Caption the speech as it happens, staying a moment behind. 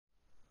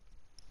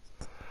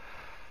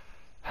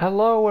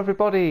Hello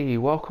everybody,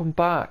 welcome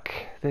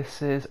back.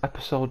 This is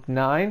episode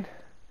 9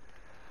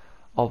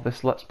 of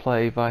this Let's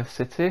Play Vice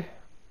City.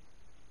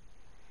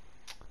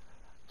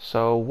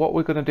 So what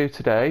we're going to do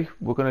today,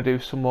 we're going to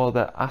do some more of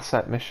the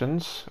asset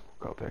missions.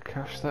 We've got a bit of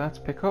cash there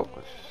to pick up,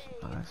 which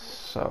is nice.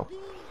 So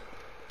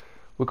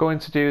we're going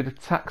to do the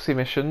taxi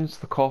missions,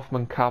 the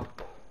Kaufman cab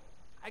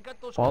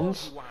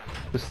ones.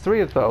 There's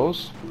 3 of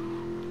those,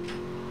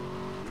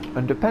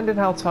 and depending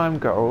how time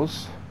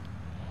goes,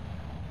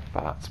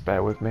 but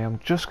bear with me,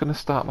 I'm just going to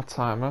start my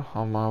timer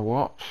on my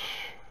watch.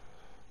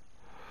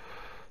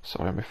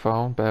 Sorry, my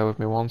phone, bear with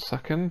me 1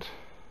 second.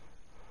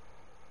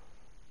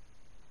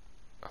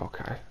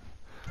 Okay,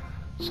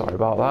 sorry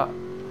about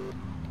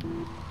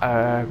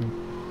that.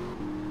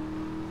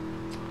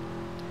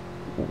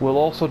 We'll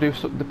also do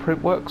some, the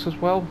print works as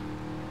well.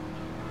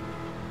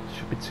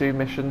 Should be 2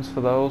 missions for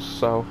those,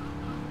 so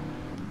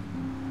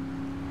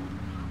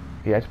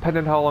yeah,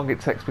 depending on how long it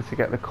takes me to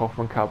get the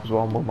Kaufman cabs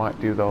one, we might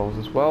do those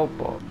as well.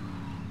 But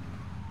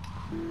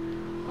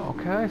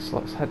okay, so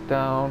let's head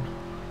down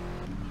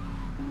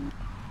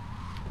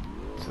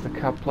to the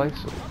cab place.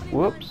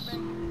 Whoops.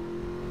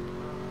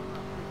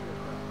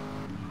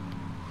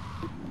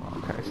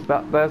 Okay,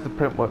 so there's the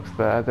print works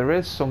there. There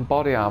is some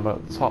body armour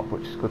at the top,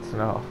 which is good to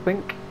know. I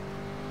think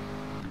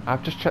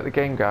I've just checked the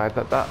game guide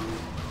that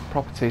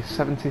property is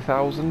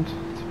 70,000 to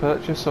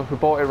purchase. So if we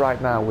bought it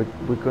right now,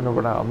 we're going to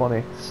run out of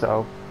money.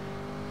 So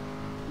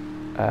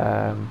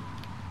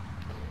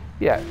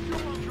yeah,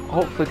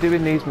 hopefully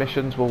doing these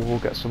missions we'll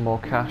get some more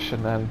cash,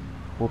 and then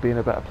we'll be in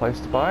a better place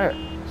to buy it.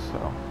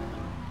 So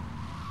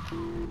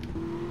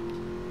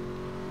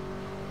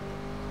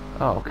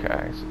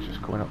okay, so it's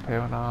just coming up here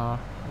on our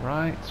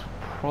right.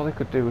 Probably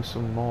could do with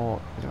some more.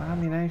 Is there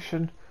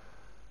ammunition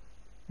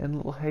in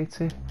Little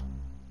Haiti?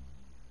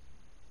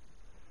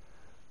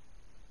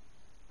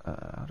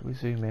 How do we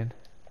zoom in?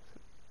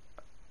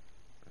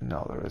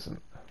 No, there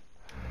isn't.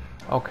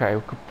 Okay,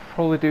 we could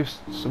probably do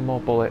some more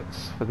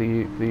bullets for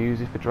the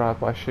Uzi for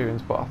drive-by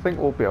shootings, but I think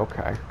we'll be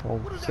okay.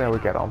 We'll see how we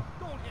get on.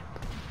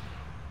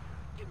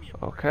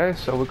 Okay,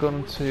 so we're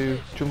going to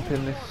jump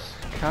in this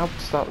cab to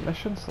start the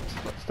mission, so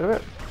let's do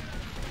it.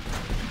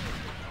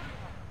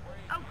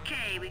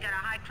 Okay, we got a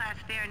high-class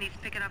fare needs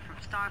picking up from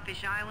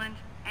Starfish Island.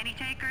 Any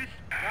takers?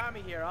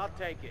 Tommy here, I'll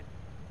take it.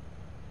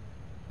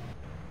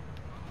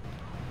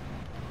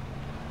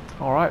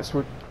 Alright,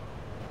 so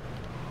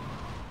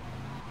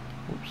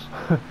oops.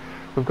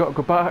 We've got to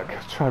go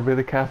back. Try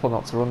really careful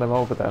not to run them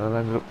over then, and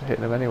ended up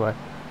hitting them anyway.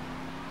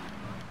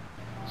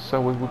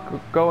 So we were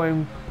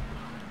going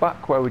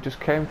back where we just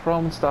came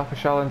from,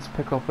 Starfish Island, to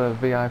pick up a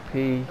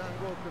VIP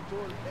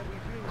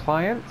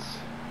client.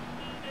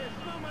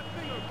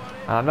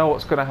 And I know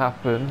what's going to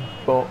happen,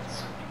 but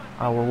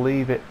I will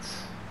leave it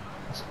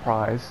a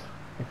surprise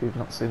if you've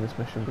not seen this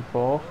mission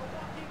before.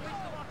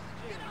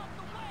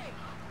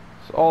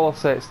 So all I'll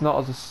say, it's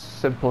not as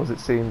simple as it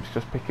seems,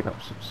 just picking up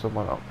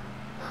someone up.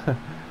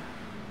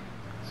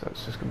 So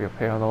it's just going to be up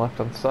here on the left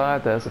hand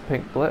side. There's a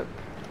pink blip.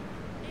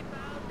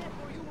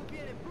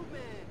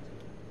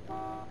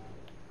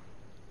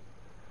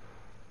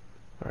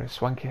 Very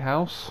swanky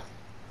house.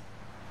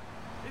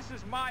 This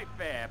is my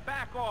fare.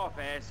 Back off,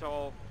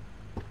 asshole.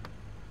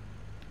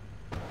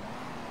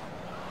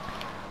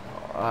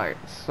 Alright,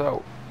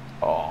 so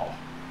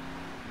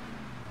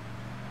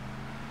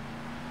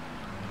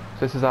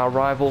this is our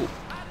rival.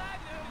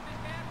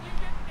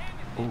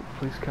 Oh,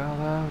 police car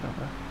there, don't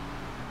we?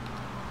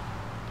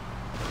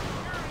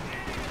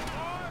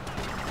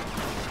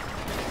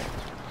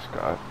 Just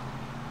gotta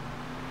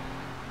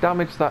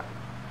damage that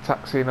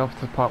taxi enough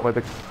to the point where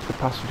the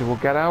passenger will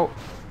get out.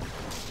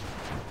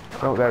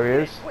 Oh, there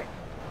he is. Wait.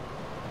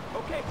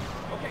 Okay,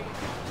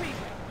 please,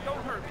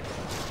 don't hurt me.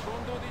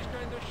 Don't do this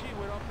kind of shit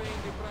without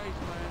paying the price,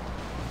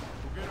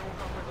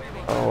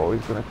 man. Oh,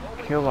 he's gonna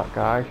kill that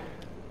guy.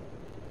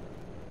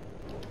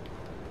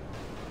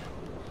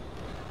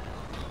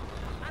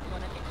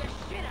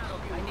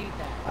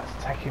 Let's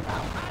take him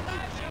out.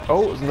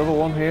 Oh, there's another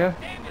one here.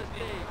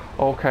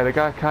 Okay, the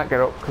guy can't get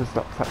up because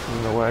that taxi's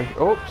in the way.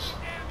 Oops.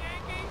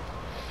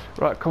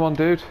 Right, come on,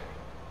 dude.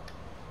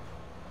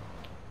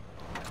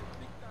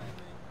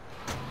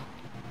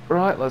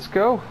 Right, let's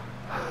go.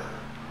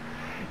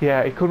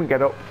 Yeah, he couldn't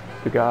get up,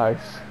 the guys,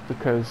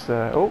 because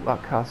oh,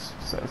 that car's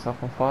set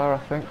itself on fire, I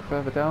think,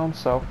 further down.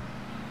 So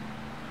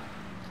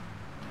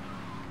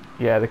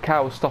yeah, the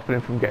car was stopping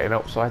him from getting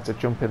up, so I had to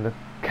jump in the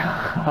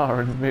car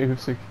and move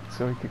so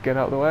he could get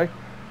out of the way.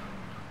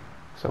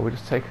 So we're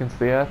just taking him to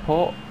the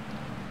airport.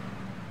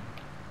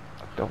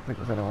 I don't think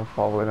there's anyone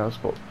following us,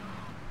 but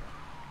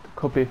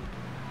could be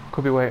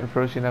waiting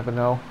for us, you never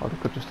know, or they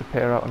could just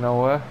appear out of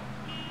nowhere.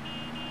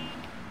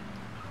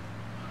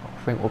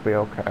 I think we'll be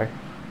okay.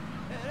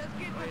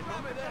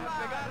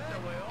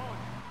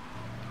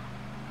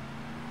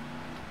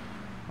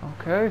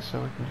 Okay,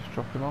 so we can just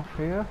drop him off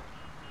here.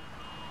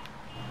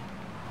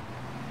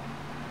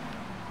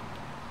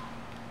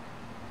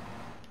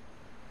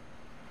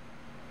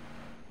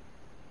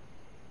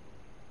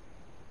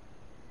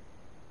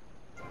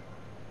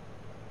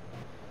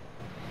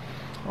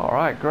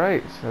 Alright,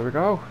 great. So there we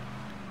go.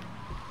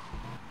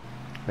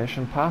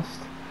 Mission passed.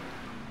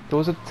 There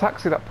was a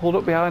taxi that pulled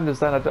up behind us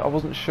then. I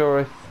wasn't sure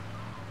if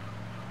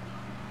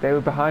they were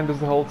behind us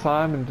the whole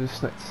time and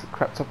just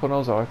crept up on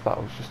us, or if that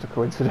was just a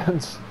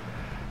coincidence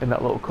in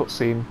that little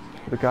cutscene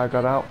the guy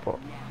got out. But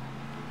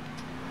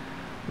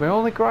my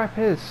only gripe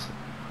is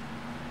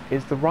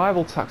the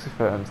rival taxi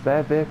firms,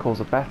 their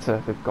vehicles are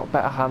better, they've got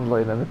better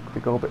handling and they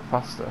go a bit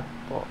faster,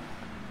 but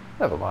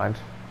never mind.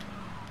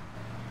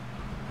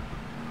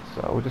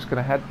 So we're just going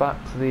to head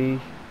back to the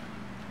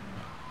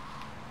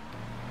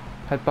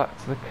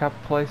cab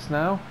place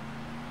now,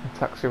 the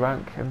taxi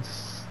rank, and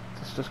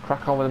just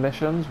crack on with the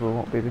missions. We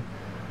won't be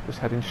just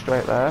heading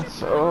straight there.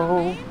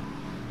 So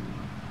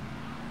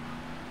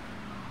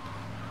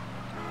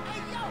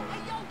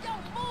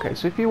okay,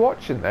 so if you're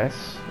watching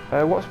this,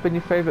 what's been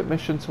your favourite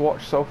mission to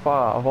watch so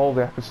far of all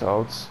the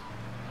episodes?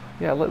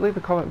 Yeah, leave a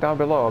comment down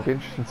below. I'd be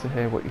interested to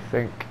hear what you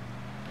think.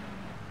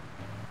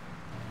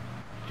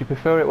 Do you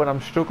prefer it when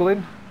I'm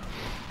struggling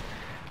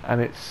and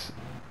it's...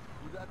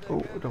 oh,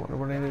 I don't want to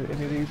run any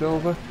of these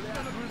over.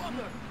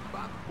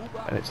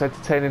 And it's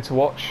entertaining to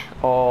watch,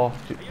 or...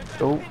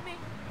 oh,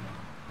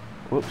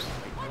 whoops.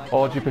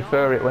 Or do you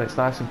prefer it when it's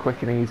nice and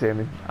quick and easy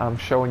and I'm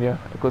showing you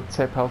a good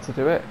tip how to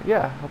do it?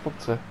 Yeah, I'd love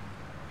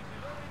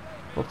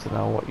to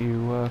know what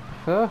you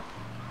prefer.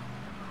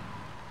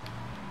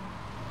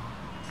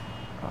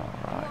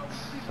 Alright,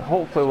 so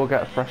hopefully we'll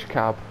get a fresh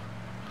cab,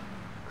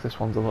 because this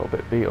one's a little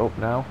bit beat up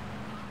now.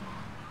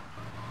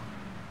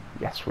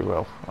 Yes, we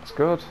will. That's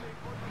good.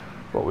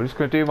 But we're just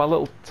going to do my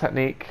little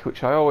technique,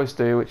 which I always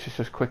do, which is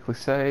just quickly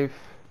save.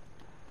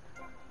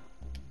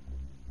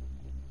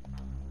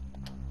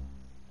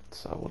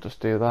 So we'll just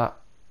do that.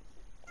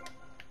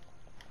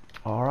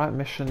 Alright,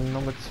 mission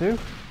number 2.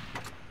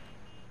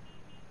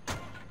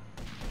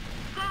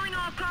 Calling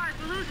all cars,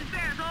 we're losing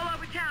fares all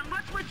over town.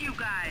 What's with you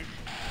guys?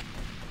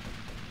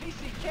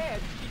 DC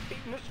cabs keep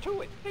beating us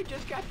to it. They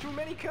just got too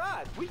many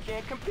cars. We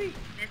can't compete.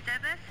 Mr.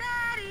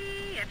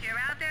 Vassetti, if you're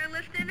out there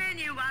listening in,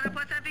 you want to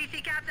put some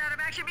BC cabs out of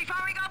action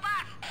before we go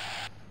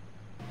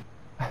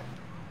bust.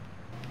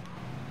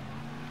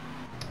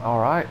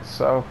 Alright,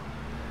 so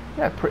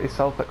yeah, pretty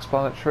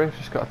self-explanatory.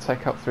 Just got to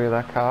take out 3 of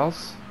their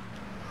cars.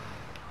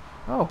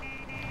 Oh,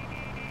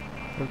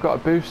 we've got a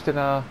boost in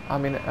our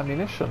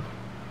ammunition.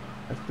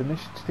 Is the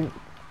mission, do you think?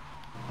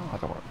 Oh, I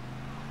don't know.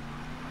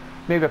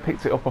 Maybe I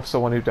picked it up off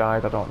someone who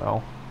died, I don't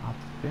know.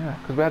 Yeah,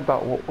 because we had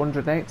about, what,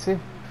 180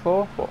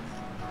 before? But,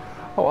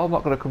 oh, well, I'm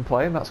not going to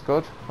complain, that's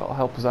good. That'll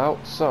help us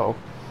out. So,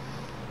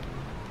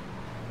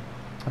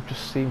 I've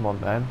just seen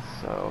one then,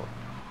 so...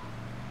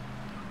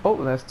 oh,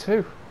 and there's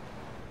 2.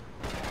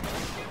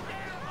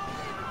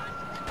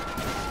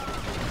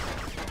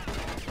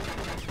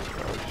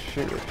 So,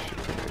 shoot it,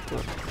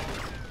 good.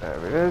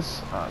 There it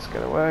is. Let's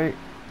get away.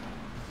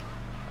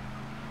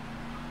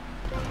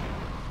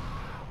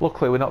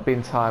 Luckily we're not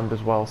being timed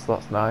as well, so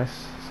that's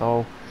nice.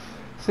 So,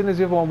 seeing as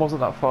the other one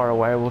wasn't that far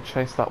away, we'll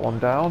chase that one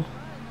down.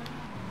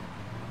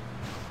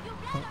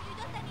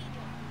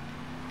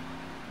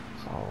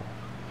 So,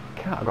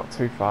 can't have got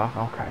too far.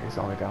 Okay, he's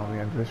only down the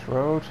end of this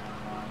road.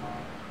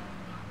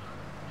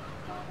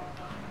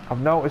 I've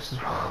noticed as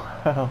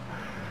well,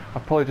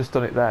 I've probably just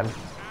done it then.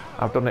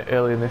 I've done it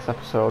early in this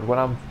episode. When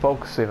I'm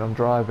focusing on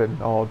driving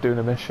or doing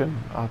a mission,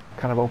 I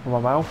kind of open my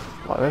mouth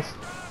like this.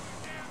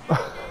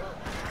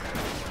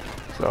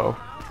 So,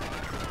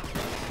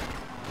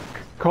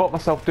 caught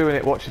myself doing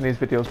it watching these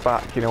videos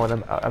back, you know,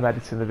 when I'm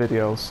editing the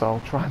videos, so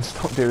I'll try and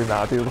stop doing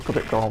that. I do look a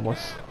bit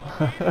gormless.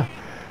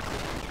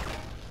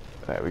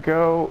 There we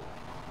go.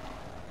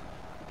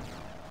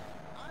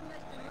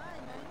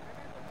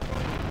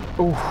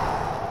 Oof.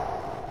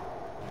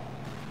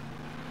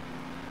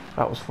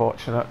 That was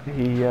fortunate.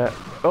 He,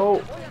 oh,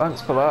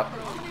 thanks for that.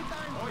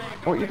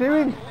 What are you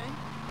doing?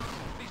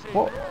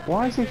 What?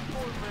 Why is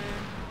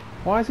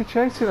he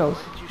chasing us?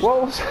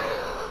 What was...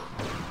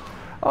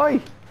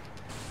 Oi!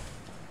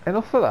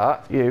 Enough of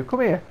that, you. Come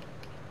here.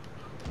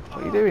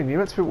 What are you doing? You're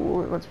meant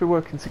to be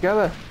working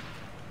together.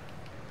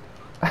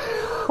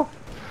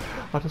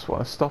 I just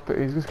want to stop it.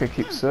 He's just going to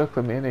keep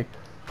circling me, isn't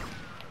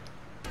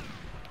he?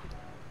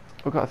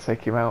 We've got to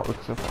take him out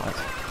because otherwise...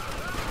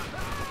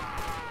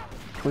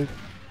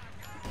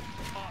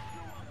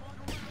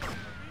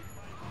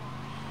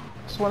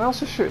 Someone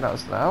else is shooting at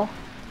us now.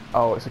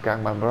 Oh, it's a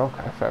gang member.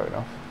 Okay, fair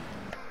enough.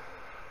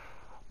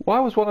 Why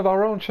was one of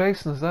our own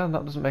chasing us then?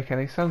 That doesn't make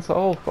any sense at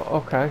all, but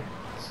okay.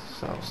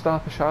 So,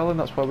 Starfish Island,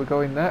 that's where we're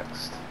going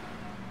next.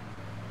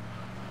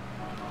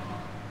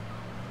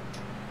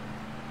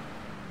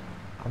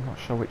 I'm not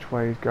sure which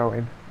way he's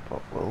going,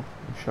 but I'm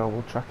sure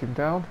we'll track him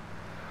down.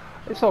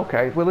 It's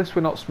okay, well, at least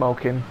we're not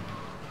smoking.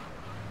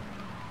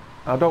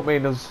 I don't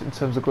mean us in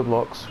terms of good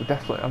looks. I'm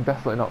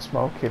definitely not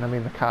smoking, I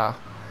mean the car.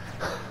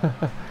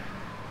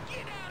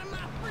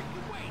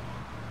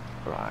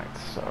 Right,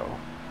 so...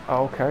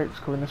 okay, it's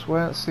coming this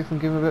way. Let's see if we can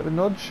give him a bit of a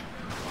nudge.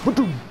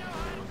 Ba-doom!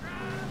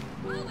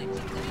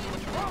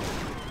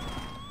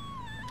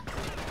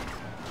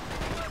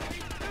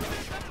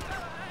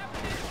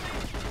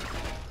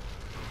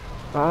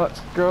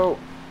 Let's go.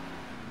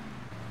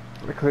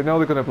 Because they know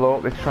they're going to blow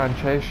up, they try and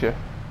chase you,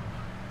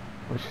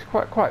 which is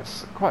quite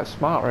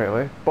smart,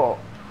 really. But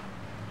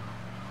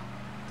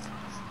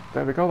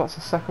there we go. That's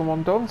the second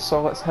one done.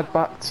 So let's head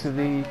back to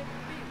the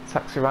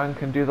taxi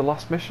rank and do the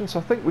last mission. So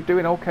I think we're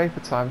doing okay for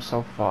time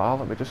so far.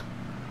 Let me just.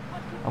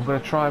 I'm going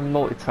to try and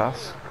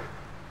multitask.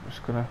 I'm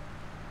just going to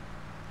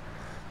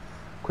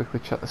quickly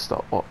check the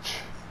stopwatch.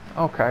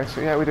 Okay,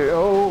 so yeah, we do.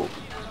 Oh,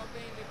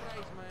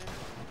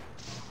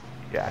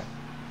 yeah.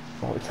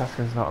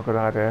 Multitasking is not a good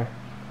idea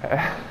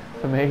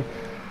for me.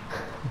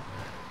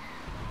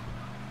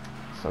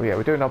 So yeah,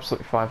 we're doing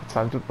absolutely fine for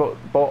time,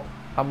 but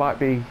I might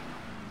be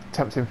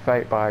tempting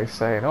fate by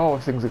saying, oh,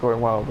 things are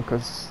going well,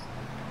 because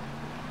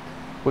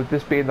with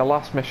this being the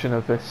last mission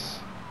of this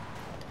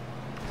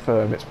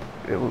firm,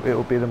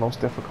 it'll be the most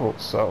difficult.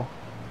 So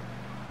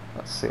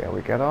let's see how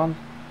we get on.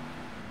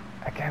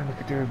 Again, we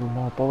could do with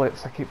more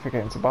bullets. I keep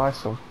forgetting to buy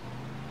some.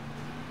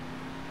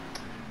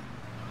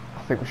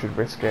 I think we should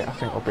risk it. I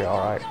think we'll be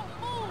alright.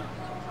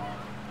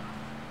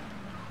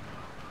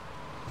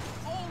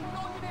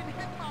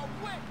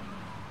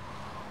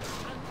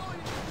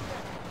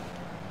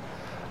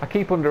 I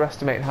keep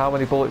underestimating how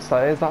many bullets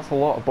that is. That's a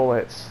lot of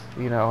bullets,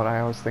 you know, and I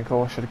always think,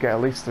 oh, I should get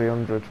at least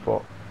 300,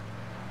 but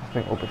I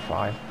think we'll be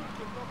fine.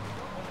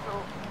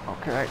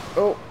 Okay.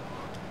 Oh,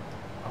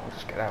 I'll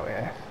just get out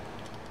here.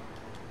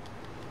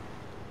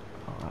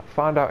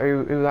 Find out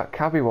who that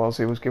cabbie was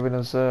who was giving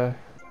us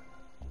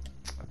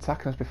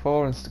attacking us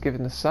before, and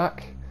giving the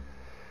sack.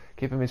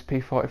 Give him his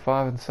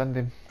P45 and send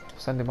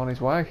him on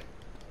his way.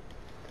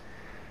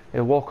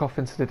 He'll walk off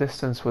into the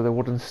distance with a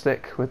wooden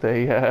stick with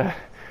a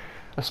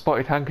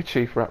spotted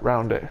handkerchief wrapped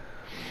round it.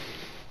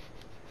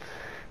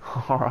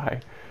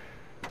 Alright.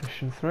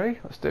 Mission 3,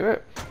 let's do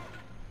it.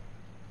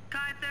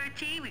 Car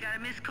 13, we got a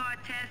missed car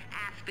test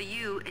asked for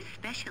you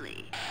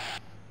especially.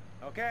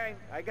 Okay,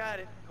 I got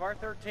it. Car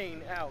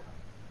 13, out.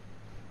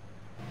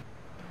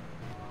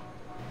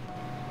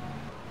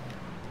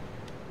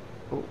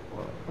 Oh,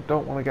 I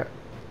don't want to get...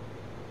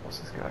 What's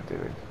this guy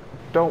doing?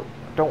 Don't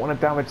want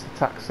to damage the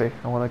taxi.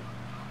 I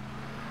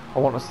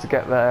want us to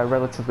get there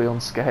relatively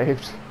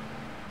unscathed.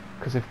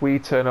 Because if we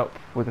turn up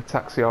with the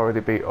taxi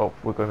already beat up,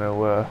 we're going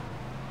to...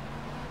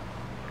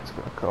 it's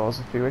going to cause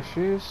a few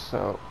issues,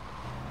 so...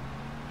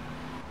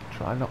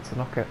 Try not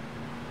to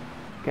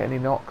get any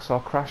knocks or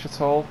crash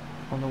at all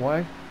on the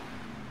way.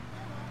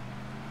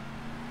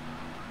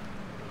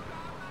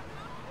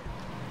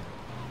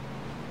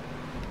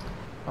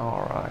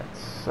 Alright,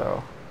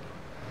 so...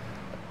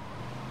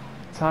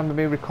 Time of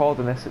me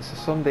recording this, it's a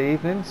Sunday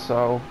evening,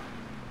 so...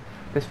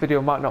 This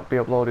video might not be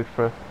uploaded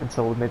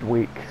until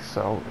midweek,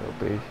 so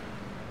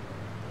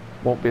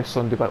won't be a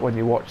Sunday when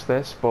you watch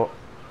this, but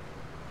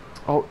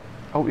I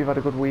hope you've had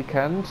a good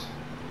weekend,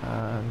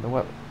 and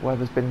the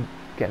weather's been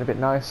getting a bit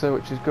nicer,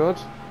 which is good.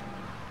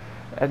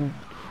 And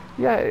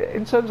yeah,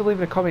 in terms of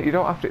leaving a comment, it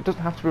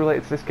doesn't have to be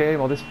related to this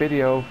game or this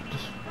video.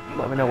 Just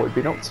let me know what you've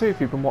been up to,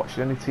 if you've been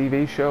watching any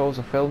TV shows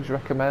or films you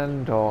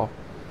recommend, or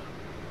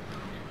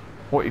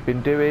what you've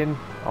been doing,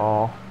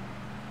 or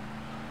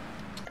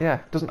yeah,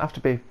 it doesn't have to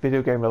be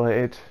video game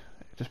related.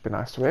 It'd just be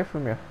nice to hear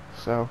from you.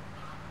 So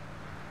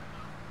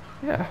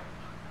yeah.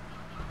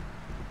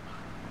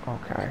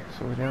 Okay,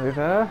 so we're nearly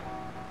there.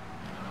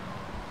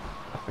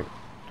 I think,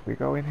 do we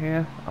go in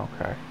here?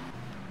 Okay.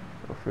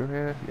 Go through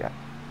here? Yeah.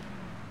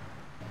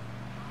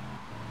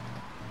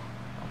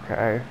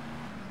 Okay.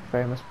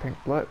 Famous pink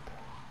blip.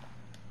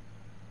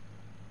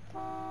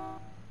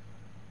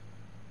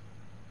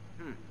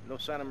 No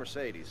sign of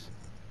Mercedes.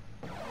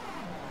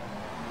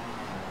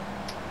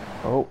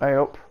 Oh, hey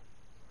up.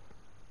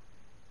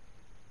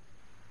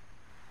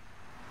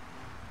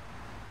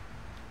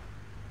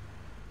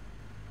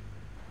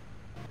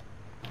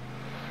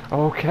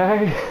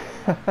 Okay.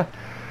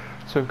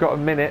 So we've got a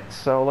minute,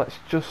 so let's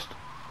just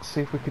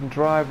see if we can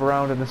drive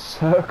around in a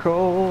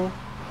circle.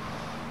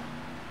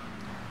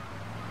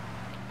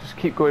 Just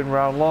keep going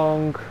round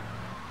long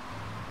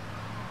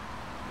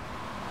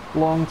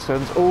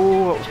turns.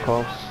 Oh, that was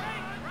close.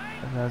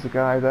 And there's a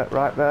guy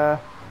right there.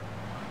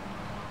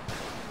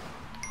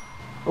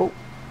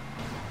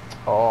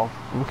 Oh,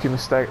 rookie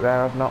mistake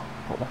there. I've not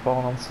put my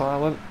phone on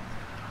silent.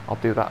 I'll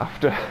do that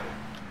after.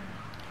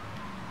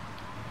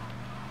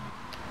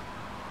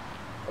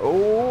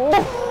 Oh,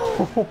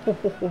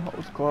 that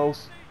was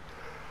close.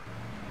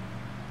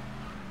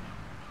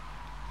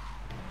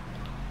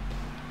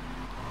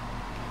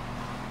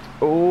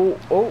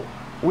 Oh,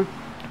 we're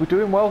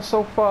doing well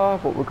so far,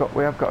 but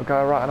we have got a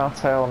guy right on our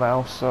tail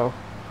now. So,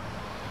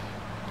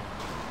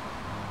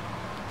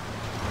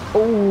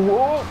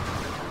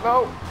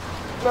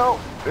 no,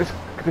 this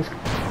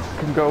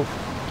can go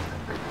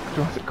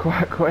dramatic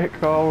quite quick.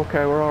 Oh,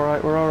 okay, we're all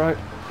right.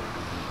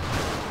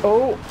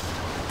 Oh,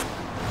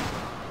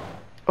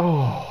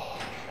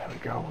 there we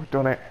go. We've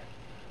done it.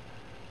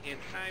 In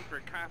time for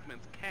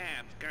Kaufman's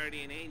cab's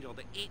guardian angel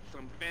to eat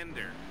some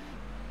fender.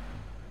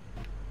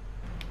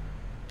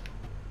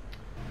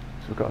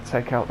 So we've got to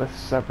take out this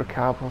zebra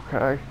cab,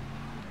 okay.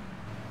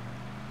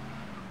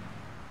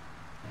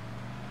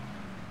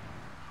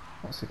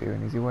 What's he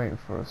doing? Is he waiting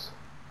for us?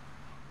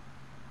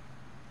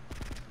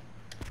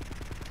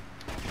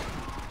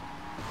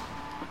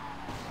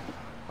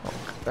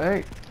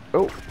 Okay.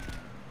 Oh.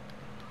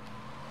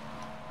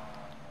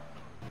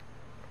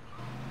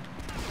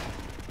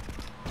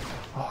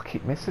 Oh, I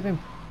keep missing him.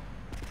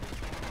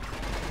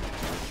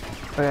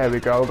 There we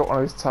go. Got one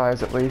of his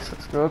tyres at least.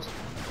 That's good.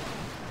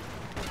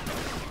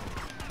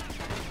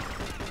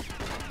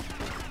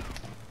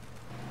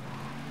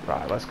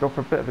 Right, let's go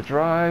for a bit of a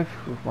drive.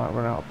 We might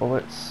run out of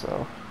bullets,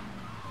 so...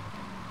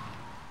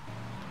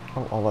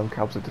 Oh, all them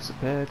cabs have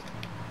disappeared.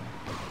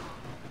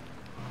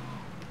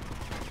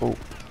 Oh.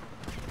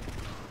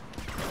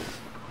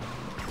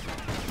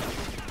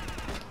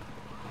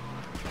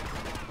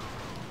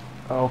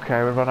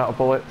 Okay, we've run out of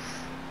bullets.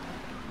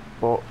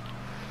 But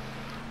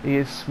he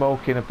is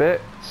smoking a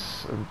bit,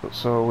 but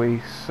so are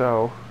we,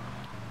 so...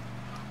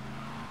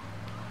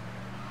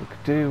 We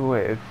could do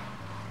with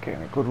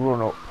getting a good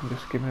run up and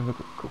just giving him a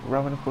good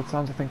ramming a couple of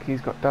times. I think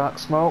he's got dark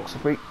smoke, so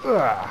if we...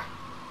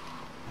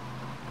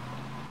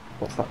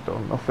 What's that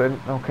done? Nothing.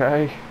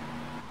 Okay.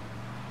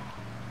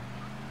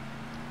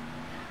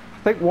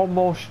 I think one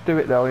more should do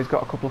it though. He's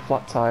got a couple of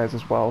flat tyres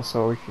as well,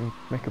 so we can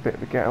make a bit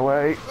of a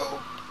getaway.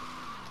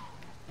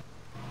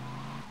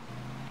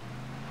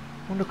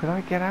 I wonder, could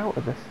I get out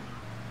of this?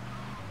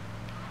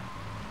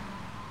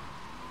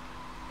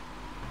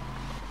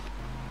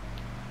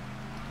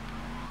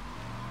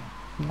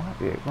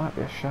 It might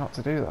be a shout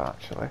to do that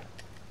actually.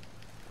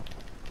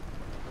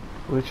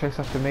 Will he chase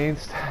after me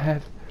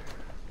instead?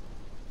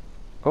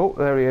 Oh,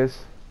 there he is.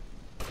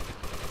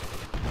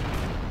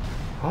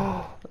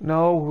 Oh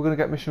no, we're gonna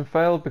get mission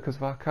failed because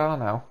of our car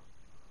now.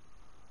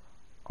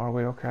 Are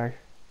we okay?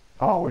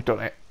 Oh, we've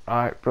done it.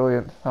 Alright,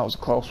 brilliant. That was a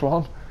close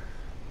one.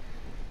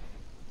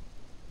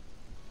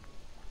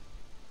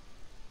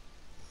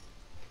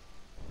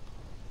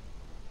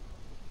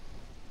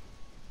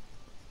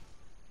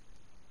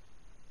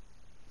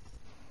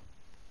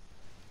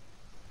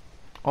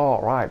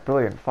 Alright,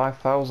 brilliant.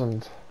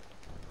 5,000.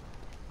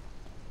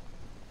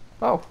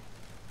 Oh.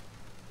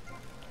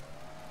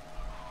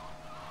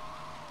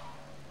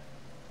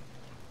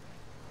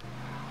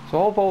 So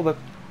although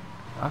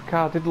our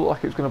car did look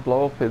like it was going to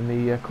blow up in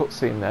the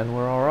cutscene then,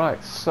 we're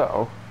alright.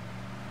 So,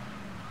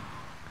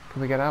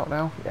 can we get out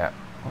now? Yeah,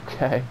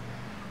 okay.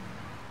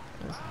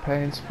 There's a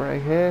paint spray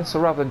here.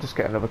 So rather than just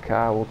get another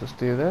car, we'll just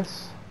do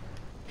this.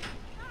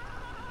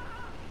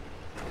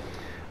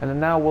 And then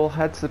now we'll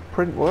head to the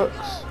print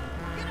works.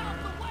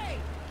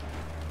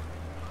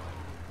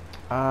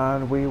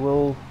 And we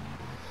will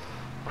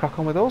crack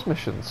on with those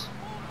missions.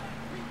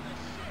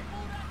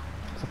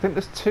 So I think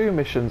there's 2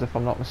 missions if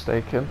I'm not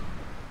mistaken.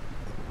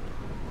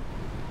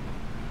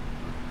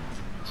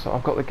 So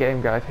I've got the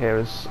game guide here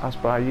as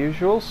by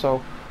usual,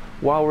 so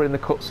while we're in the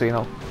cutscene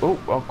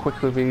I'll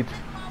quickly read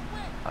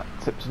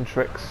tips and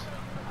tricks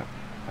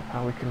of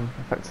how we can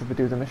effectively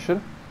do the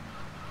mission.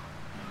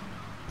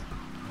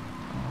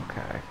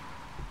 Okay.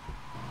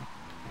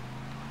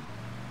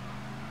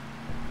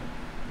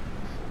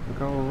 We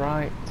go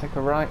right, take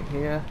a right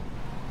here.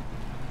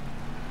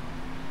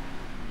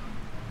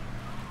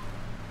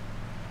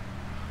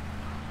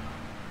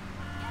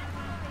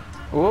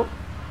 Whoop.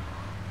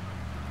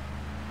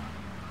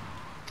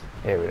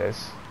 Here it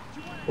is.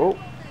 Oh.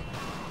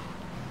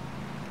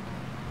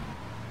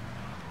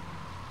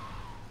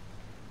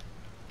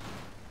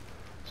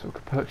 So we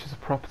could purchase a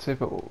property,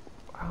 but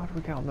how do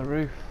we get on the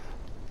roof?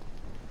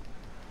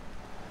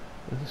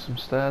 There's some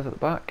stairs at the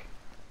back.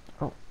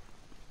 Oh.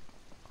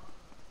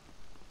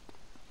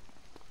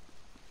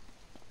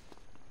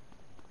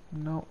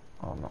 No,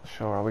 I'm not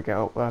sure how we get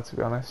up there, to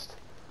be honest.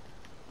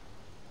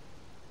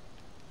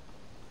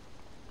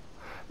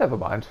 Never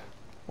mind,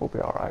 we'll be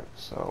alright,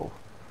 so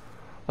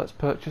let's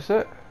purchase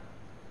it.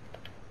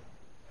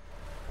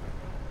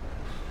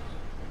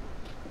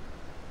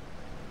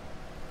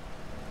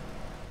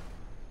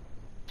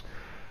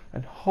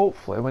 And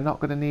hopefully we're not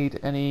going to need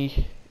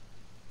any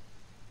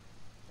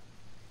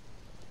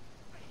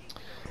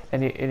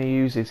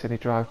uses, any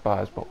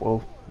drive-bys, but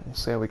we'll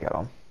see how we get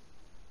on.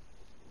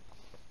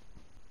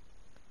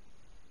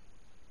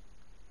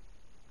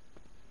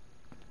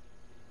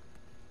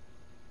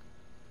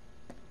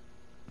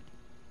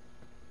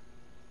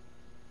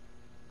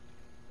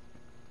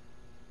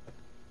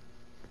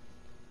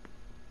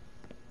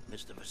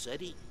 Mr.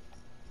 Vassetti?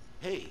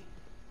 Hey,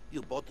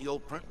 you bought the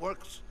old print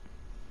works?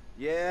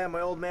 Yeah,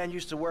 my old man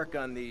used to work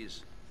on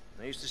these.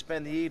 I used to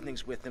spend the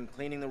evenings with him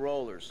cleaning the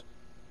rollers.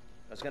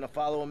 I was gonna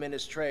follow him in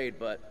his trade,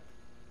 but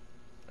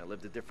I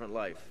lived a different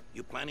life.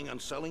 You planning on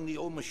selling the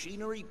old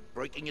machinery?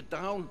 Breaking it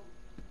down?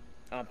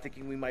 I'm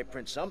thinking we might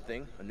print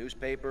something. A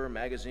newspaper, a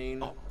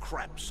magazine. Oh,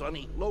 crap,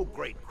 Sonny.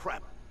 Low-grade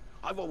crap.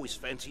 I've always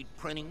fancied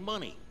printing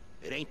money.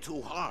 It ain't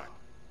too hard.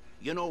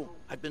 You know,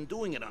 I've been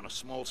doing it on a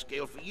small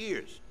scale for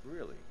years.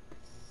 Really?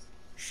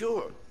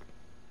 Sure.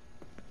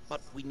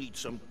 But we need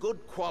some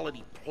good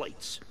quality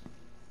plates.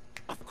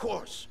 Of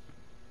course.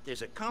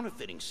 There's a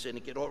counterfeiting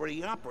syndicate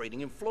already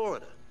operating in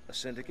Florida. A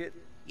syndicate?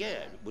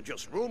 Yeah, with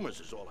just rumors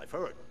is all I've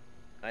heard.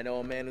 I know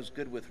a man who's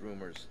good with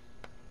rumors.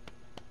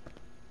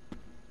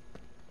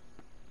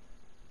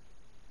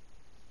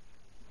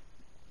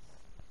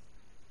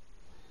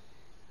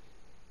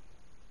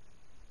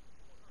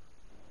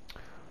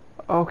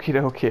 Okie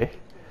dokie.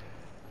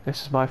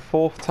 This is my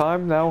 4th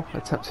time now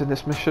attempting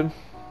this mission.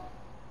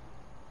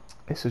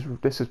 This is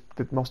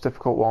the most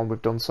difficult one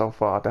we've done so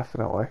far,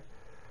 definitely.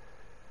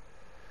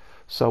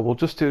 So we'll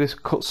just do this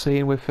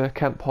cutscene with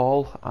Kent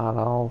Paul, and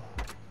I'll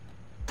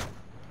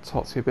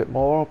talk to you a bit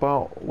more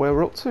about where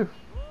we're up to.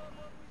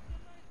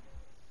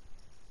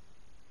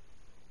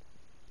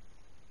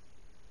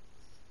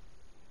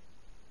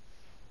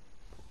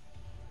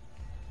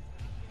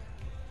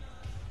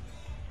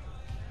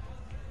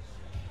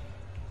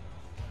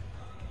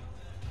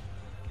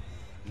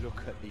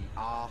 Look at the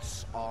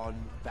arse on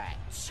that.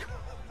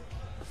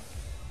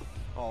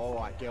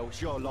 Alright,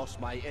 girls, you're lost,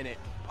 mate, innit?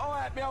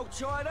 Alright, me old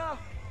China.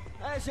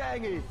 How's it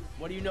hanging?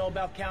 What do you know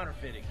about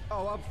counterfeiting?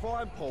 Oh, I'm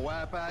fine, Paul.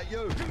 How about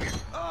you?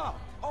 Oh,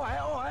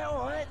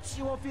 alright.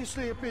 You're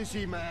obviously a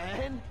busy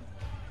man.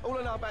 All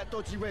I know about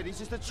Dodgy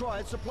Reddies is to try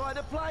and supply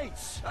the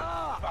plates.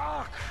 Ah,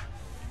 fuck.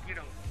 You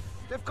know,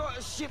 They've got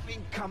a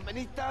shipping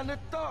company down the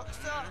docks.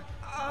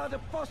 The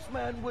boss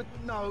man would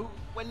know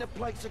when the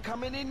plates are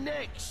coming in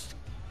next.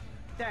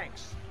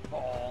 Thanks,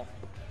 Paul.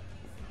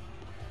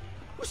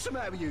 What's the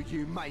matter with you,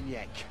 you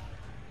maniac?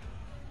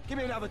 Give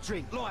me another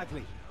drink,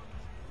 lively.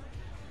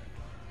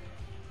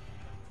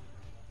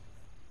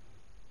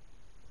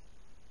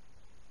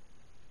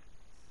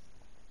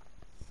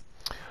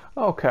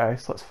 Okay,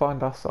 so let's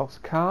find ourselves a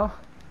car.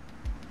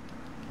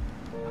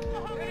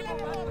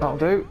 That'll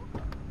do.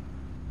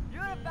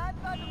 You're a bad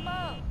fucking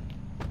mom.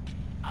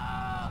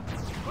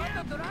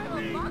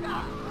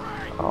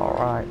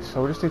 Alright,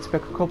 so we just need to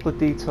pick a couple of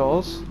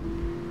detours.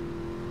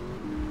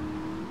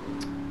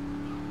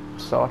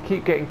 So I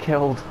keep getting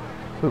killed.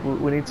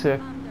 We need to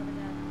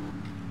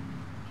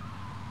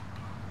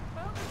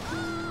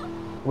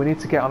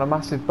get on a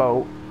massive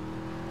boat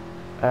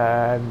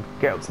and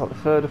get up to like the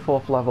 3rd or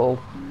 4th level,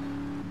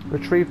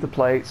 retrieve the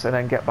plates and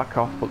then get back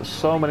off, but there's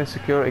so many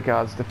security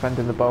guards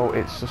defending the boat,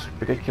 it's just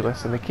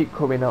ridiculous, and they keep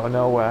coming out of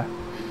nowhere.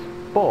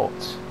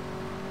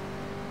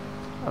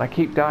 And I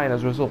keep dying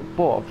as a result,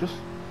 but I've just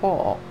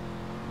thought,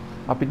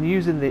 I've been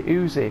using the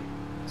Uzi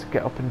to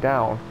get up and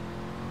down,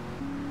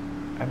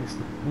 and it's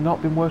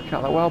not been working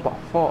out that well, but I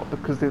thought,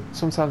 because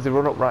sometimes they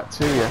run up right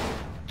to you.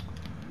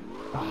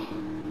 Oh,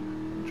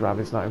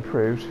 driving's not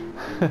improved.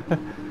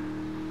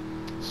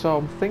 So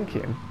I'm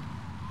thinking,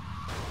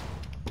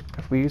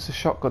 if we use the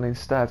shotgun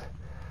instead,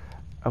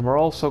 and we're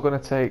also going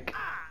to take,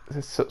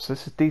 so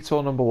this is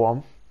detour number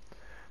 1,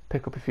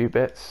 pick up a few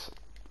bits,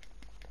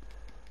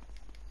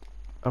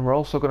 and we're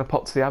also going to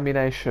pop to the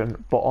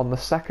ammunition, but on the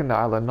 2nd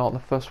island, not on the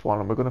 1st one,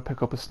 and we're going to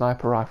pick up a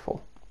sniper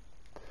rifle.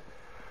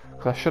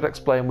 Because I should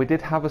explain, we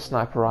did have a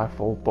sniper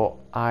rifle, but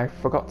I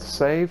forgot to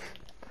save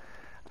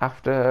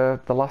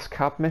after the last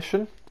cab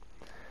mission,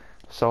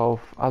 so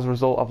as a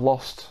result I've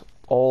lost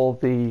all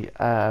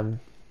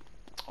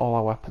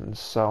our weapons.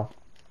 So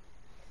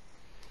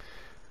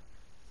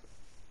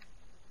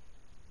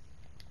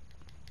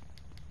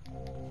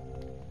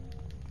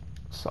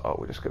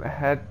we're just going to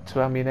head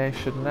to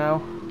ammunition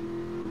now.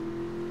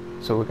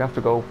 So we're going to have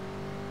to go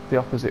the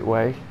opposite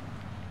way,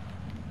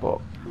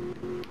 but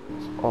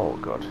it's all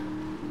good.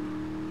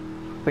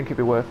 I think it'd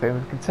be worth it.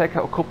 We can take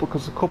out a couple,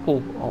 because a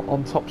couple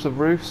on tops of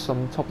roofs,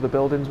 on top of the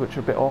buildings, which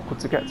are a bit awkward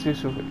to get to,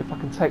 so if I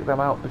can take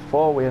them out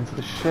before we enter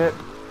the ship.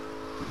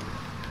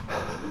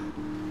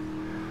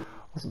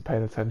 Wasn't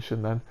paying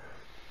attention then.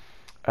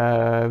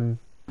 I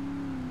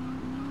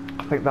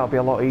think that'll be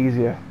a lot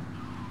easier.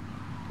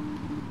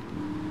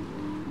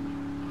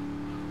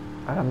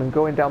 And I've been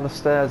going down the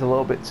stairs a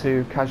little bit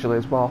too casually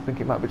as well. I think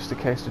it might be just a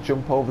case to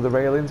jump over the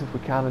railings if we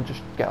can and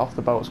just get off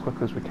the boat as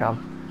quickly as we can.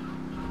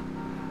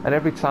 And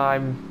every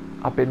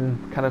time I've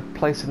been kind of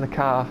placing the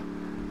car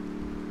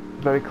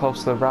very close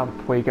to the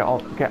ramp where you get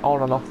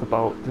on and off the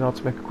boat, you know,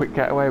 to make a quick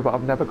getaway, but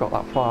I've never got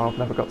that far. I've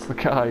never got to the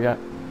car yet.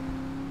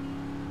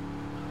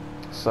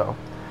 So,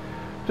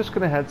 just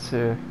going to head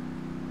to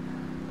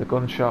the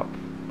gun shop,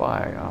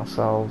 buy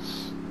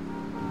ourselves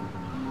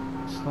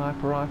a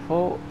sniper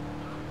rifle,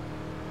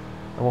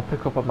 and we'll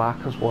pick up a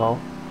Mac as well,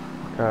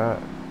 like a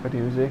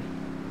Uzi,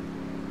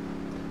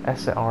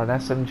 or an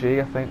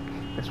SMG, I think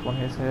this one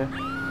is here.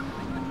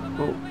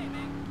 Cool.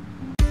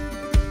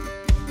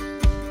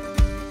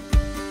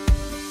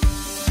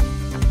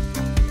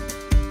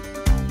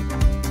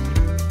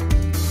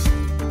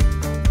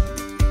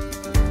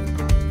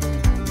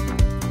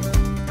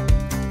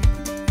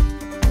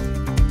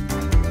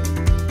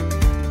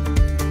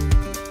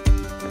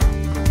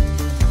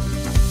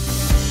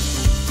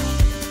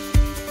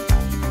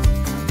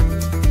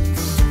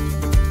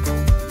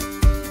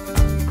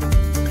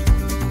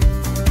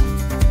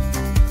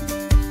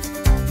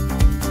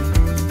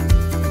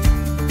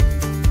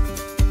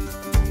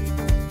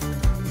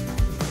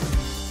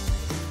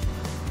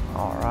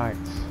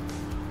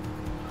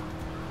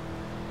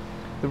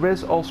 There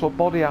is also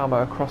body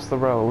armour across the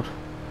road,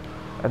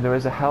 and there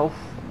is a health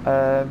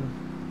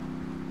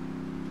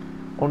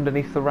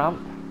underneath the ramp.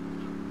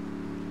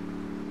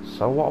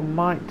 So what I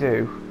might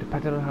do,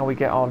 depending on how we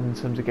get on in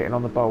terms of getting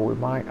on the boat,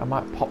 I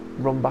might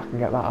run back and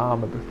get that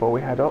armour before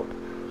we head up,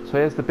 So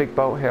here's the big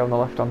boat here on the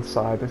left hand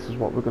side. This is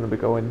what we're going to be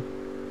going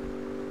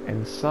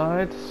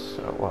inside.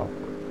 So, well,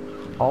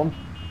 on,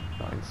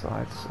 not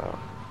inside. So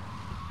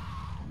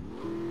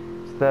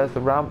there's the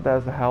ramp,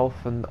 there's the health,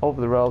 and over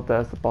the road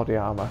there's the body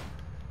armour.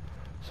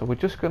 So we're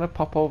just going to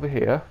pop over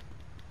here.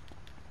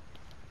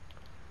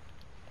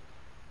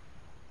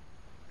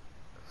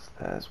 So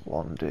there's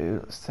one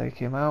dude, let's take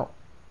him out.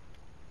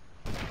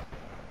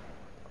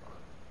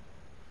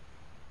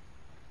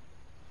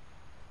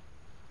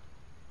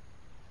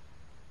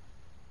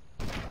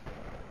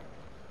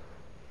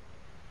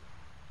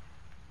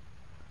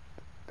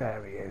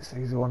 There he is,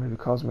 he's the one who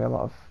caused me a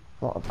lot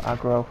of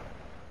aggro.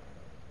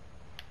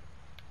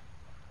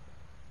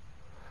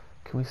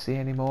 Can we see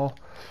any more?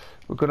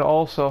 We're going to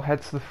also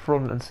head to the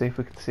front and see if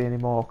we can see any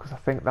more, because I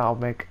think that'll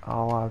make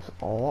our lives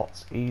a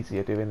lot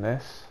easier doing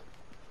this.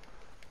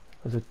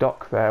 There's a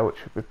dock there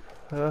which would be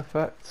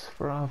perfect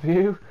for our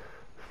view,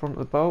 front of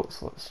the boat,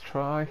 so let's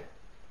try.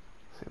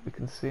 See if we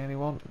can see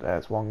anyone.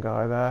 There's one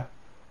guy there.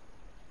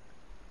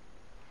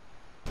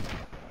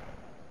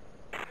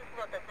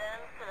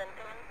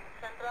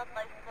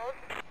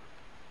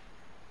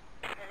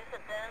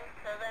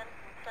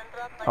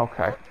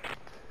 Okay.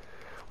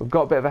 We've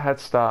got a bit of a head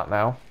start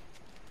now.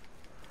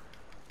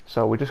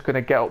 So we're just going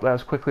to get up there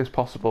as quickly as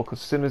possible, because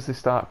as soon as they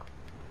start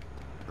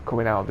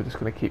coming out, they're just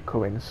going to keep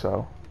coming,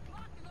 so...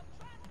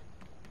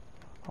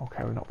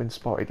 Okay, we've not been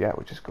spotted yet,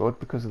 which is good,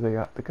 because of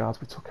the guards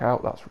we took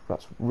out.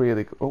 That's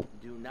really good. Oh.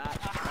 Do not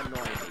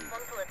annoy me.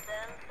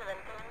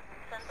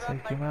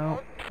 Take him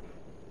out.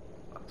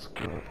 That's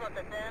good.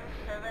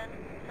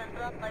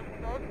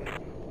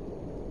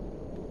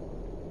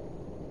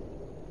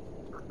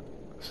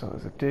 So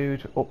there's a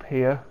dude up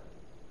here.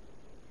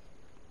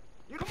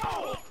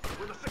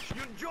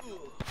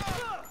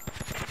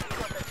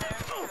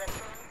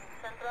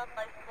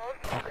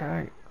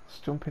 Okay, let's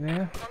jump in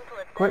here.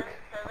 Quick.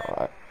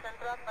 Alright.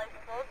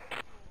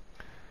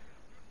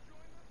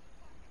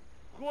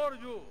 Who are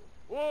you?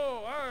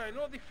 Oh, I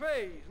know the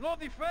face, know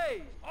the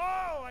face. Oh,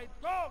 I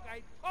talk.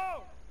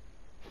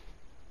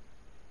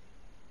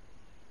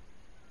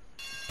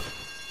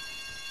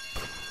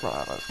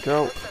 Right, let's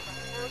go.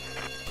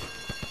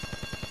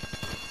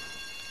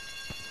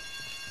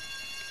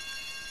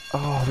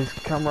 Oh, these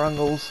camera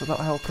angles are not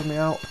helping me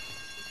out.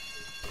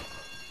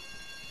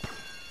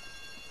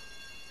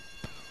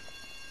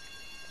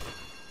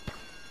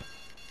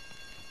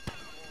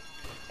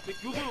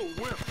 You little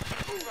wimp.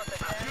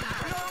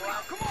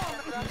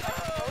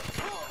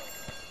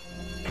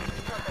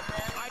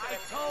 I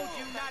told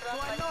you not to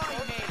annoy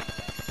me.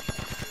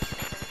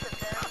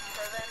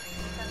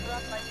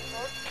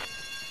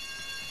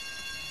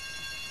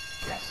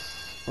 Yes,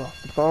 we're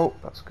off the boat,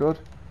 that's good.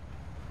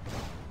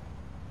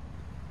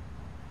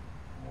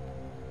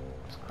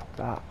 Let's grab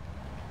that.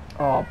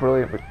 Oh,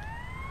 brilliant.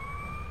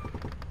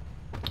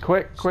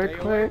 Quick.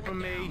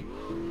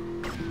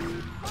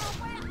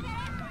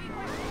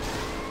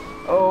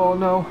 Oh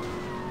no.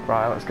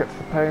 Right, let's get to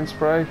the paint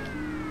spray.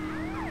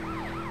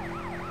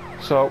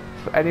 So,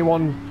 for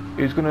anyone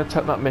who's going to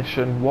attempt that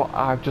mission, what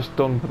I've just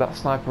done with that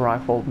sniper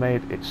rifle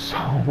made it so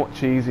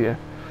much easier.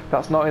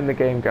 That's not in the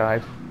game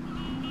guide.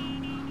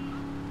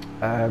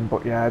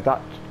 But yeah,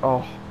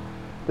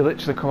 they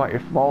literally come at you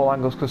from all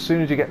angles, because as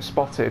soon as you get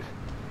spotted,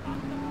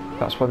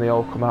 that's when they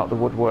all come out the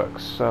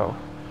woodworks. So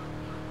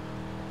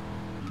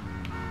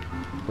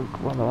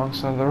we're on the wrong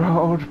side of the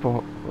road,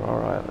 but we're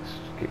alright. Let's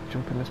keep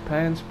jumping this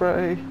paint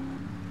spray.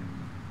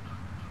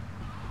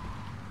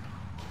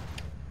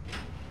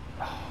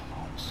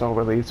 I'm so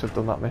relieved to have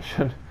done that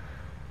mission.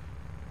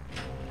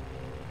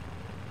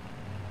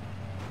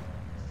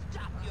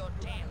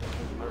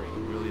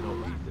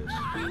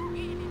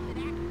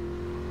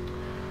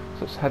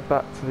 So let's head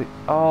back to the...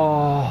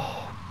 Oh!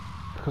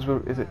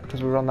 Is it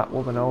because we ran that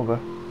woman over?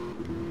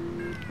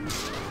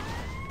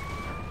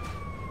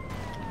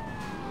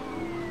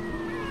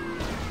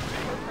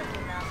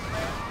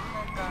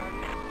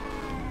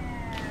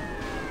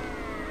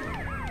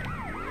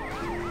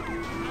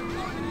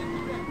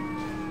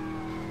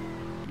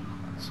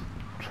 Let's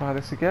try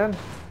this again.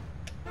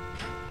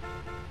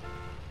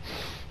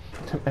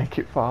 Didn't make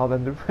it far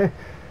then, did we?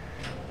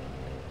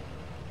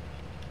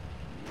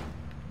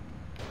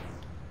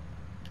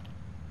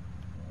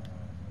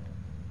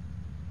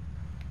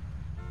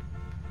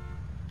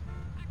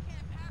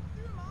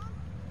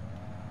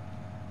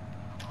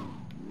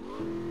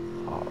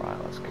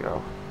 Let's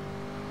go.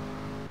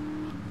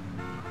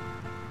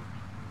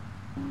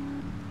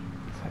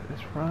 Take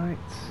this right.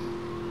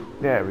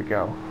 There we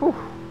go. Whew.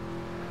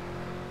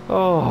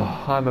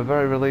 Oh, I'm a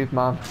very relieved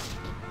man.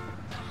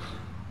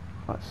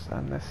 Let's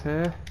end this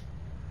here.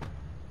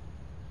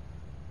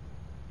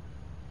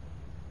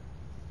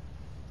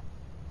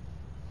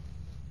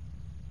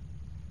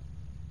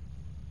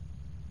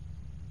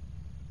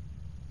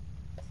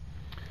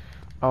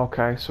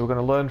 Okay, so we're going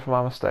to learn from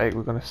our mistake.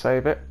 We're going to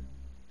save it.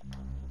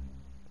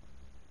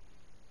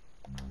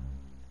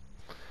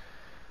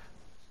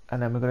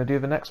 And then we're going to do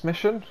the next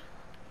mission.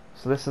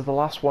 So this is the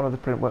last one of the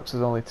print works.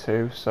 There's only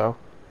two, so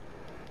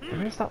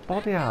there is that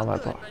body armor,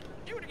 but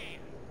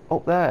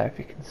up there, if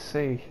you can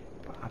see.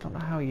 But I don't know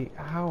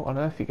how on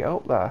earth you get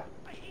up there.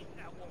 I hate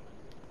that woman.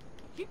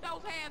 Keep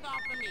those hands off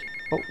of me.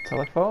 Oh,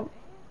 telephone.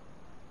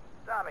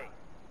 Tommy,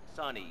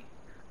 Sonny.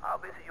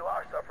 obviously you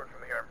are suffering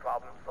from hearing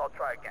problems, so I'll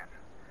try again.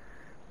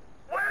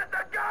 Where's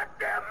the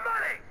goddamn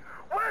money?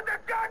 Where's the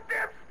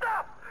goddamn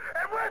stuff?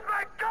 And where's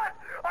my cut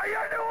or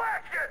your new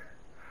action?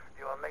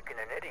 You are making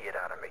an idiot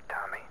out of me,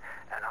 Tommy,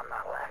 and I'm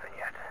not laughing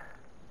yet.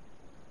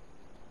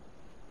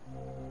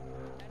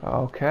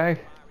 Okay.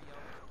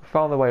 We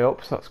found the way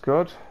up, so that's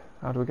good.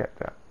 How do we get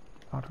down?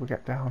 How do we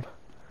get down?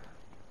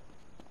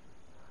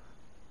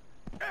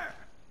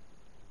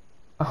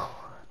 Oh.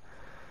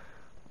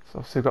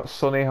 So we've got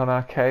Sonny on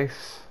our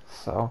case.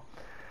 So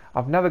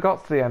I've never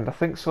got to the end. I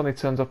think Sonny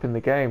turns up in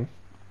the game.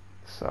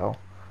 So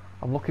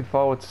I'm looking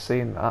forward to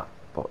seeing that.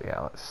 But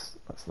yeah, let's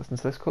listen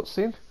to this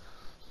cutscene.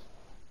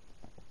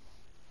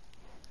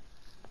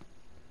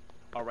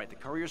 All right, the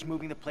courier's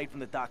moving the plate from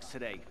the docks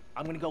today.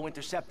 I'm gonna go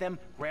intercept them,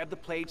 grab the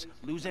plates,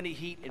 lose any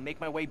heat, and make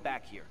my way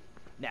back here.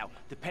 Now,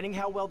 depending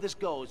how well this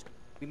goes,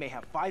 we may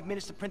have 5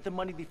 minutes to print the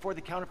money before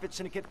the counterfeit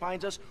syndicate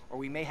finds us, or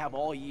we may have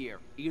all year.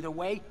 Either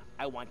way,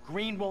 I want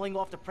green rolling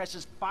off the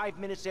presses 5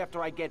 minutes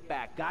after I get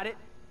back. Got it?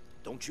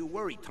 Don't you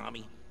worry,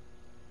 Tommy.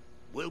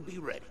 We'll be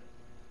ready.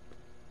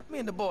 Me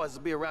and the boys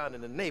will be around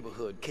in the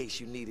neighborhood in case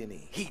you need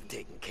any heat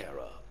taken care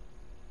of.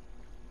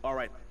 All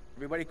right,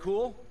 everybody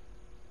cool?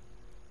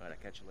 All right,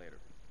 I'll catch you later.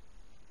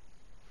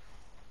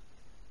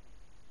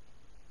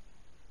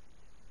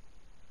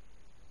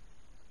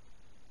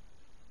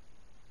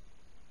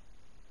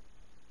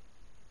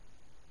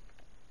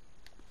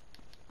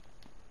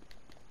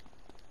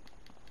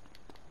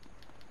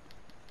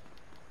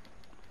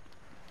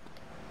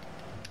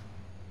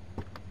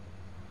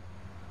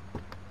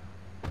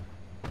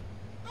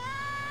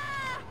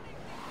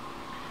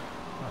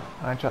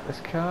 Hijack this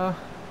car.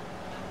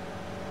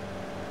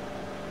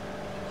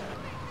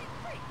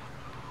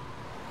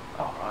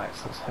 Alright,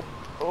 so let's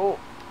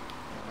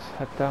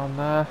head down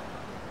there.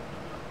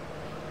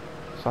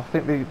 So I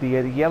think the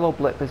yellow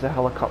blip is a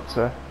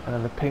helicopter, and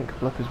then the pink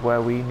blip is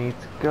where we need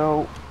to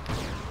go.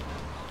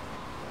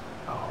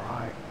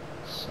 Alright,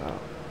 so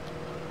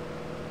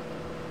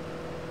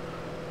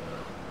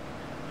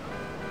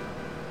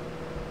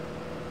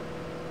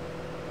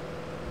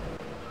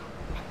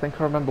I think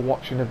I remember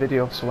watching a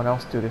video of someone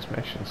else do this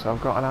mission, so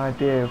I've got an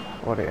idea of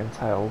what it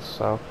entails.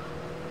 So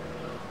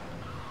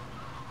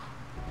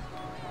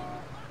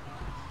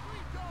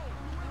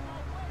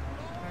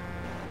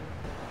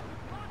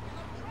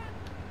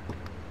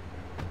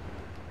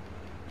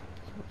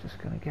we're just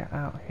going to get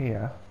out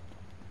here.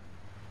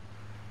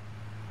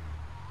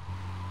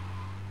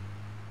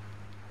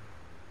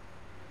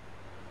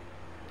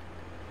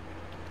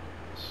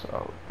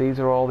 So these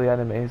are all the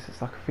enemies.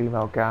 It's like a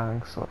female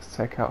gang, so let's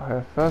take out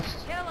her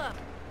first.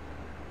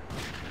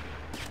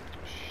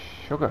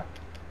 Sugar.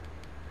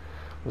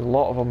 There's a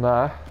lot of them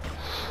there.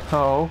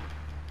 So,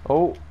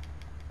 oh,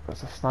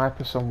 there's a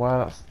sniper somewhere.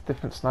 That's a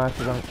different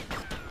sniper than.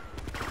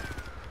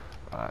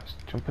 Right, let's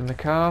jump in the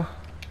car.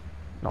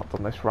 Not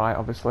done this right,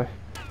 obviously.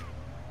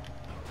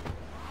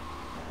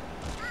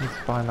 Need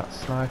to find that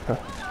sniper.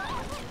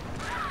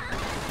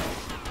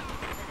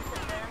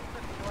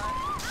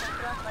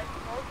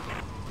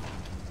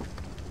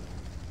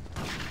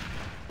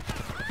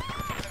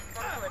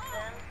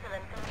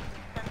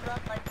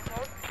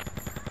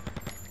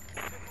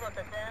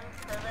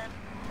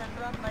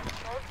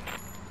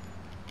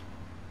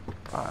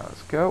 Alright,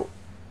 let's go.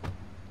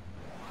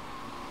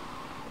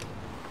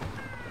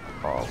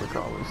 Oh, we've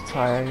got a loose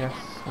tyre, yes,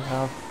 we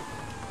have.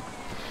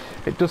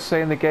 It does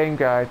say in the game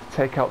guide to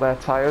take out their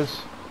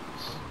tyres,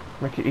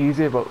 make it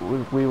easier, but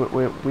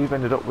we've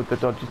ended up with the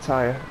dodgy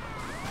tyre.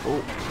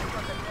 Oh.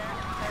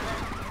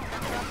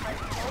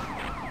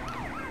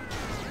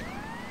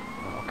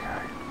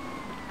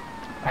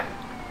 Okay.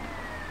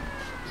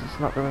 It's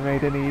not going to be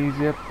made any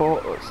easier,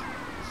 but let's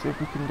see if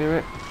we can do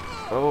it.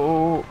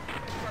 Oh.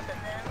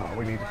 Oh,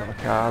 we need it on the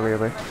car,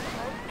 really.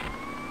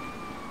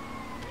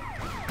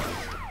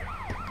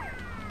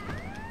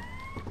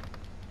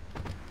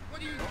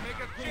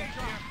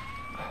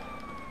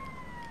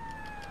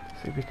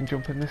 See if we can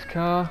jump in this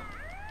car.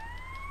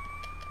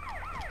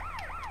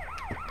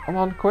 Come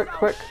on, quick,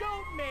 quick.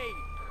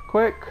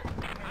 Quick.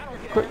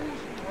 Quick.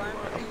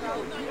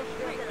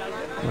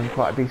 I'm in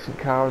quite a decent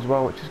car as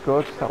well, which is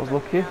good. That was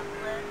lucky.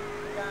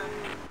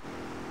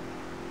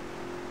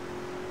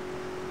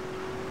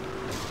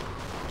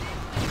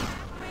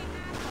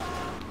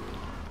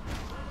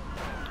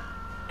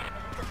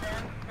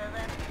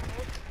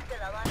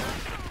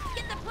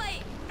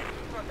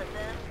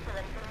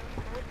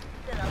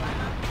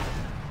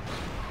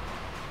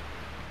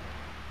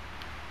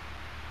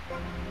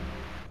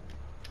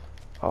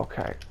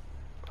 Okay,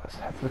 let's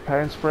head to the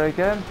parent spray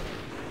again.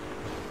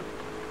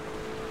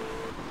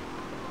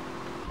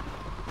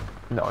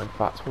 No, in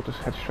fact, we'll just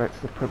head straight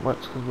to the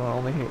printworks because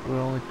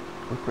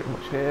we're pretty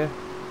much here.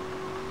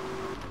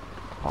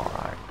 All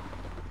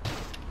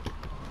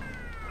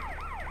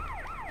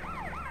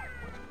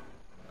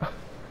right.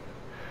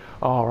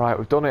 All right,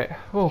 we've done it.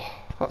 Oh,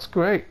 that's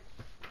great.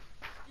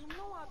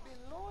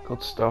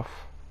 Good stuff.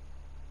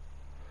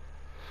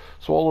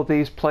 So all of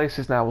these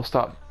places now will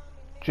start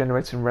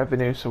generating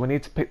revenue, so we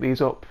need to pick these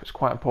up. It's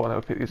quite important that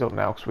we pick these up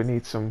now because we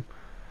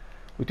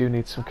do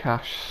need some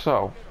cash.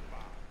 So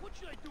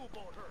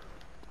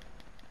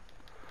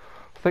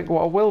I think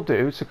what I will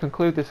do to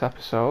conclude this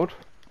episode,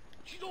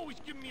 She's always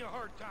giving me a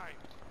hard time.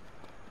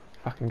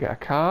 if I can get a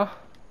car.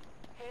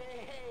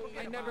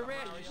 I never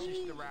asked your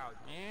sister out,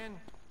 man.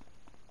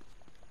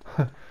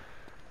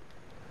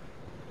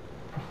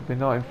 Probably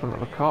not in front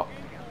of a cop.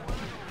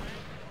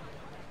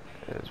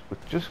 Is we're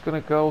just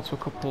going to go to a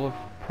couple of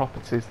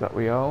properties that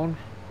we own.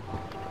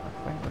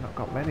 I think we've not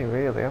got many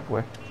really, have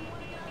we?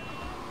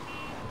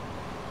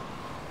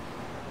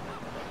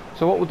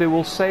 So what we'll do,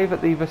 we'll save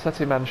at the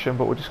Versetti Mansion,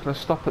 but we're just going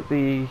to stop at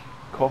the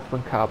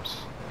Kaufman cabs.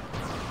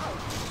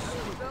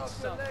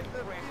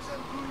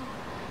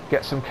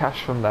 Get some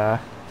cash from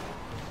there,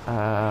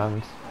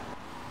 and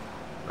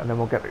then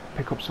we'll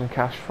pick up some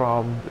cash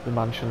from the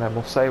mansion. Then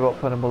we'll save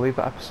up and then we'll leave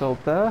that episode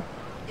there.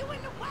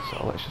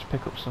 So let's just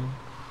pick up some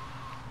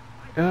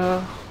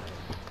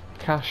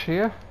cash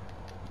here.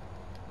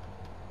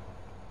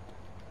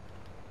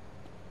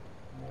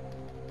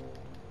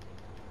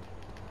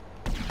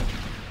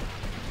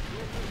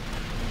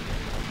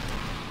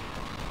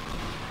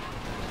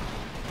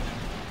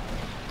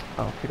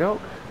 Okie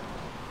doke.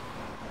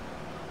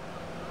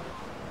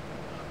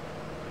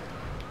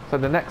 So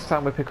the next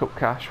time we pick up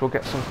cash, we'll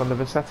get some from the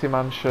Versetti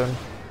Mansion,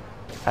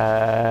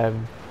 the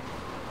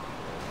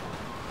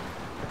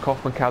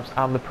Kaufman cabs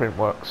and the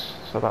Printworks,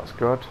 so that's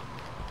good.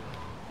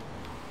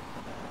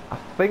 I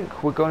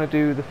think we're going to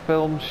do the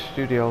film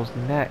studios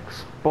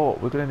next,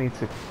 but we're going to need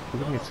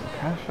some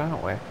cash,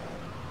 aren't we?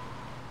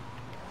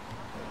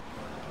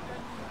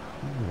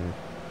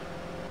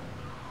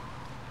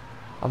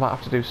 I might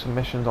have to do some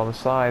missions on the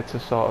side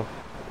to sort of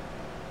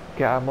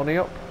get our money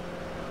up,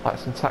 like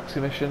some taxi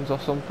missions or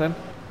something.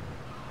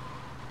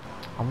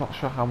 I'm not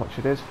sure how much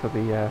it is for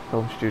the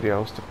film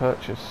studios to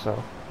purchase,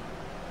 so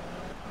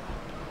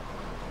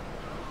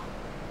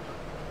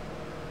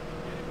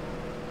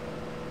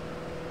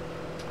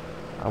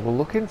I will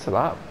look into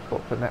that,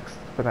 but for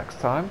next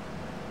time,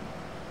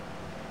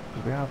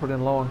 because we are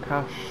running low on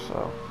cash.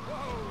 So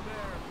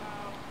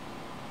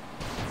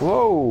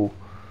whoa,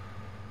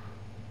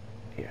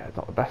 yeah,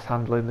 not the best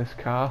handling this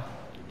car.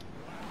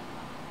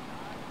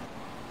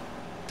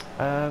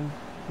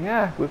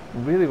 Yeah, we've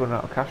really run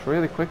out of cash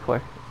really quickly.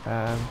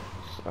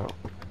 So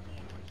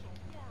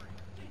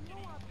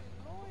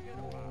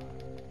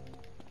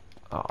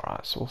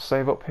alright, so we'll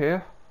save up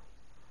here.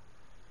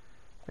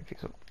 I think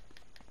it's up.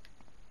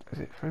 Is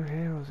it through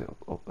here or is it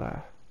up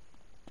there?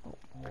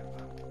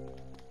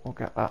 We'll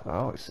get that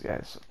though. It's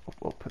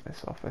up in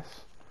this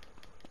office.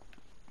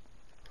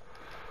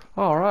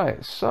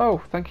 Alright,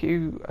 so thank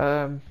you,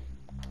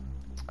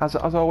 as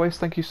always,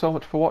 thank you so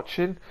much for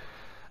watching.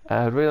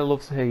 I'd really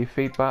love to hear your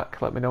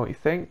feedback. Let me know what you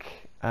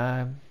think.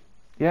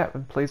 Yeah,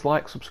 and please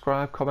like,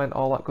 subscribe, comment,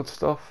 all that good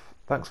stuff.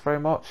 Thanks very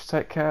much.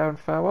 Take care and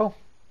farewell.